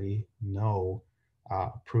currently no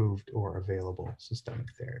approved or available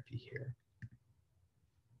systemic therapy here.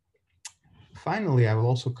 Finally, I will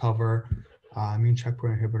also cover immune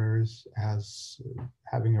checkpoint inhibitors as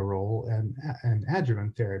having a role in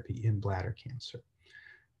adjuvant therapy in bladder cancer.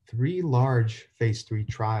 3 large phase 3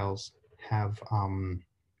 trials have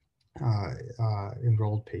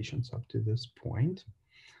enrolled patients up to this point,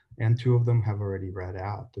 and 2 of them have already read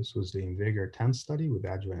out. This was the IMvigor10 study with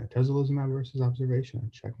adjuvant atezolizumab versus observation,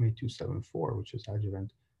 and CheckMate 274, which is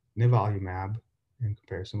adjuvant nivolumab in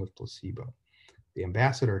comparison with placebo. The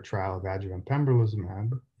Ambassador trial of adjuvant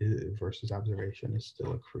pembrolizumab versus observation is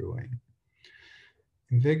still accruing.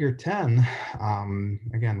 IMvigor10,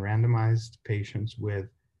 again, randomized patients with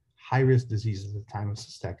high-risk disease at the time of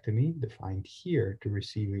cystectomy, defined here to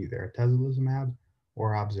receive either atezolizumab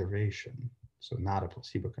or observation, so not a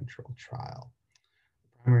placebo-controlled trial.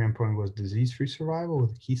 The primary endpoint was disease-free survival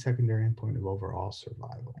with a key secondary endpoint of overall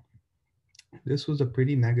survival. This was a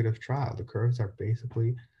pretty negative trial. The curves are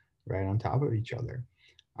basically right on top of each other.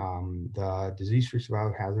 The disease-free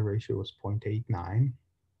survival hazard ratio was 0.89,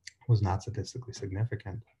 was not statistically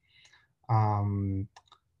significant.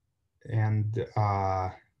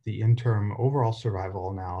 The interim overall survival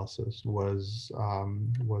analysis was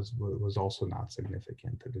also not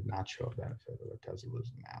significant. It did not show a benefit of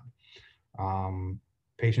atezolizumab.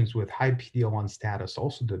 Patients with high PD-L1 status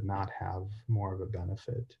also did not have more of a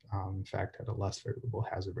benefit. In fact, had a less favorable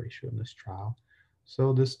hazard ratio in this trial.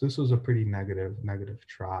 So this was a pretty negative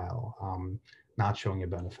trial, not showing a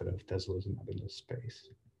benefit of atezolizumab in this space.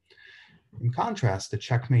 In contrast, the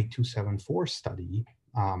CheckMate 274 study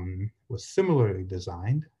was similarly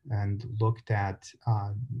designed and looked at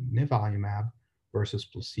nivolumab versus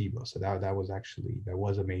placebo. So that was actually, there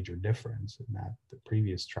was a major difference in that the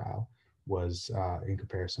previous trial was in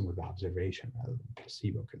comparison with observation rather than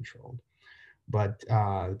placebo-controlled. But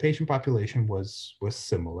the patient population was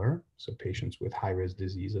similar, so patients with high-risk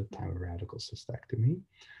disease at the time of radical cystectomy.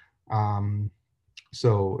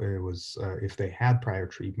 So it was, if they had prior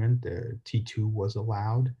treatment, T2 was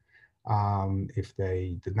allowed. If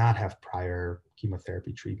they did not have prior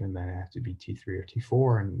chemotherapy treatment, then it had to be T3 or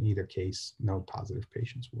T4, and in either case, no positive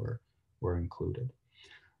patients were included.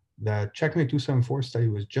 The CheckMate 274 study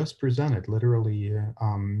was just presented literally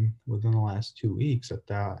within the last 2 weeks at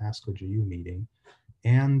the ASCO GU meeting,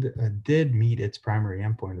 and did meet its primary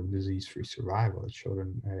endpoint of disease-free survival. It showed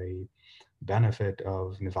a benefit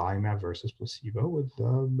of nivolumab versus placebo with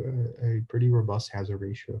a pretty robust hazard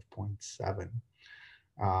ratio of 0.7.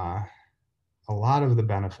 A lot of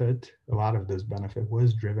this benefit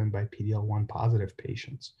was driven by PD-L1 positive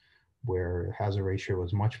patients, where hazard ratio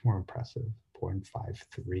was much more impressive,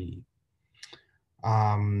 0.53.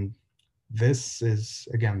 This is,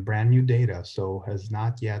 again, brand new data, so has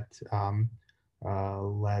not yet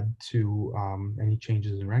led to any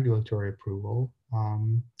changes in regulatory approval,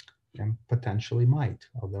 and potentially might,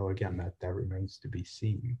 although again, that remains to be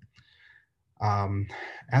seen.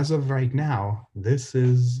 As of right now,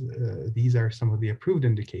 these are some of the approved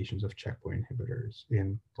indications of checkpoint inhibitors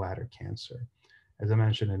in bladder cancer. As I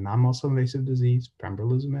mentioned, in non-muscle invasive disease,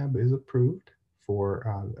 pembrolizumab is approved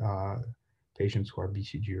for patients who are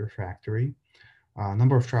BCG refractory. A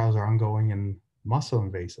number of trials are ongoing in muscle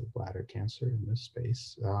invasive bladder cancer in this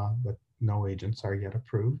space, but no agents are yet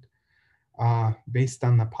approved. Based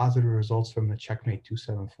on the positive results from the CheckMate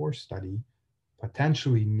 274 study,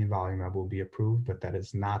 potentially nivolumab will be approved, but that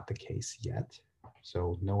is not the case yet.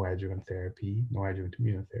 So no adjuvant therapy, no adjuvant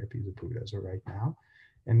immunotherapy is approved as of right now.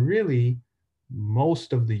 And really,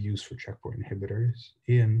 most of the use for checkpoint inhibitors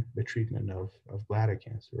in the treatment of bladder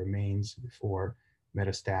cancer remains for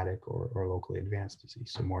metastatic or locally advanced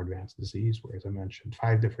disease, so more advanced disease, where, as I mentioned,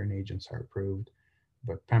 5 different agents are approved,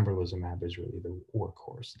 but pembrolizumab is really the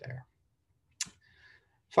workhorse there.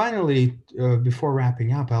 Finally, before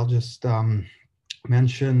wrapping up, I'll just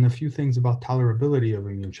mention a few things about tolerability of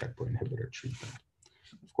immune checkpoint inhibitor treatment.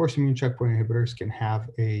 Of course, immune checkpoint inhibitors can have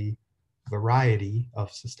a variety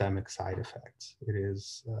of systemic side effects. It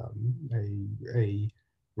is a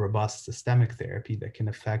robust systemic therapy that can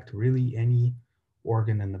affect really any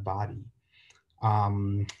organ in the body.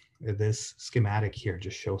 This schematic here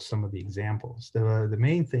just shows some of the examples. The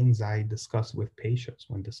main things I discuss with patients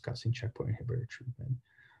when discussing checkpoint inhibitor treatment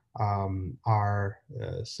are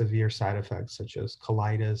severe side effects such as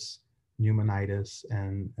colitis, pneumonitis,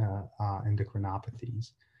 and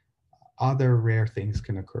endocrinopathies. Other rare things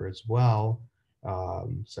can occur as well,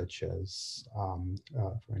 such as,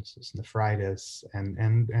 for instance, nephritis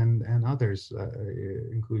and others,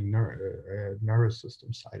 including nervous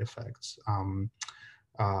system side effects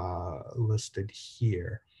listed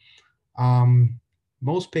here.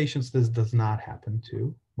 Most patients this does not happen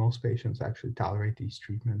to. Most patients actually tolerate these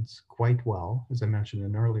treatments quite well. As I mentioned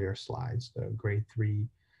in earlier slides, the grade 3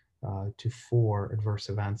 to 4 adverse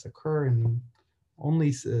events occur in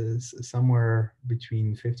only somewhere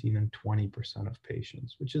between 15 and 20% of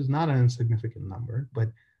patients, which is not an insignificant number, but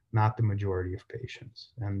not the majority of patients.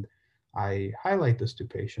 And I highlight this to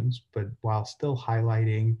patients, but while still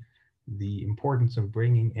highlighting the importance of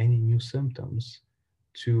bringing any new symptoms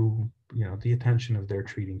to the attention of their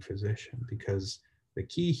treating physician, because the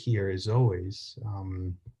key here is always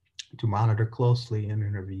to monitor closely and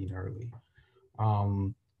intervene early.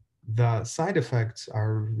 The side effects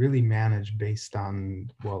are really managed based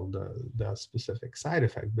on, well, the specific side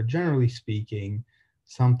effect, but generally speaking,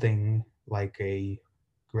 something like a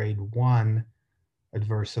grade 1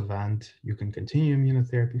 adverse event, you can continue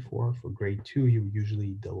immunotherapy for. For grade 2, you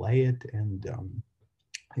usually delay it and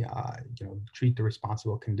treat the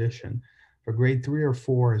responsible condition. For grade 3 or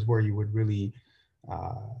 4 is where you would really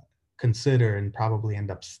consider and probably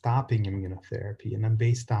end up stopping immunotherapy. And then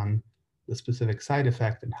based on the specific side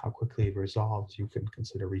effect and how quickly it resolves, you can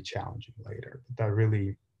consider rechallenging later. But that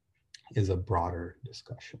really is a broader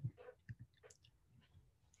discussion.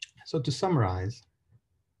 So to summarize,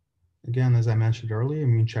 again, as I mentioned earlier,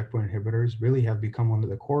 immune checkpoint inhibitors really have become one of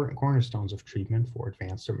the cornerstones of treatment for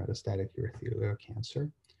advanced or metastatic urothelial cancer.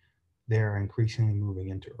 They're increasingly moving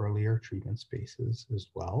into earlier treatment spaces as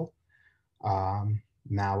well.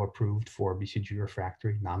 Now approved for BCG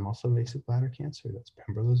refractory non-muscle invasive bladder cancer, that's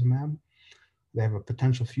pembrolizumab. They have a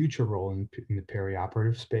potential future role in the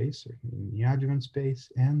perioperative space, or in the adjuvant space,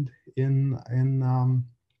 and in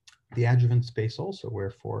the adjuvant space also, where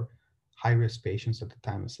for high-risk patients at the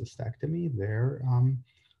time of cystectomy, there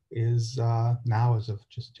is now, as of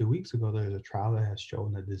just 2 weeks ago, there's a trial that has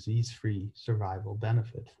shown a disease-free survival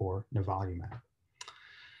benefit for nivolumab.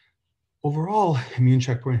 Overall, immune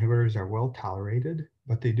checkpoint inhibitors are well tolerated,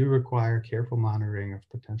 but they do require careful monitoring of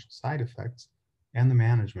potential side effects and the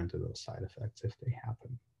management of those side effects if they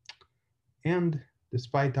happen. And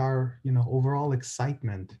despite our overall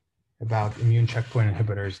excitement about immune checkpoint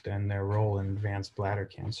inhibitors and their role in advanced bladder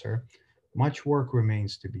cancer, much work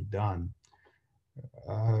remains to be done.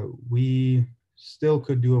 We still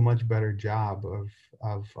could do a much better job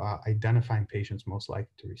of identifying patients most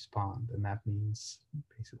likely to respond. And that means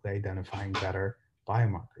basically identifying better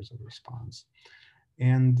biomarkers of response.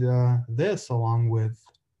 And this, along with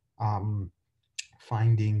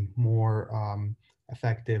finding more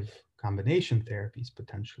effective combination therapies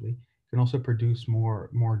potentially, can also produce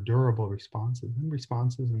more durable responses and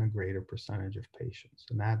responses in a greater percentage of patients.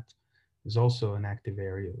 And that is also an active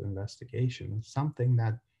area of investigation. It's something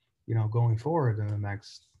that, going forward in the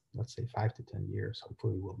next, let's say, 5 to 10 years,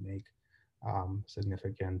 hopefully will make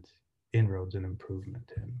significant inroads and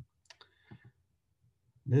improvement in.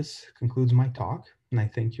 this concludes my talk, and I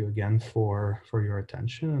thank you again for your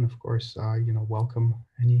attention. And of course, welcome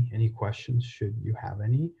any questions should you have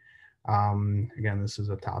any. Again, this is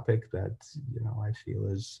a topic that I feel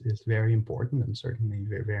is very important, and certainly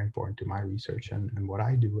very, very important to my research and what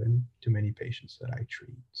I do and to many patients that I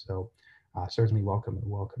treat. So certainly welcome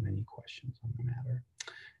any questions on the matter.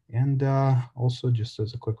 And also, just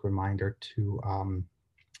as a quick reminder to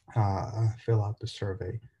fill out the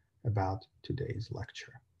survey about today's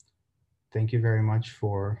lecture. Thank you very much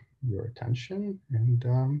for your attention, and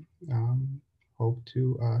hope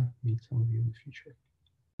to meet some of you in the future.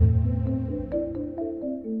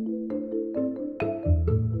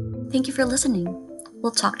 Thank you for listening.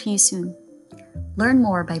 We'll talk to you soon. Learn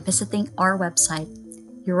more by visiting our website,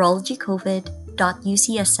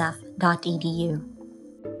 urologycovid.ucsf.edu.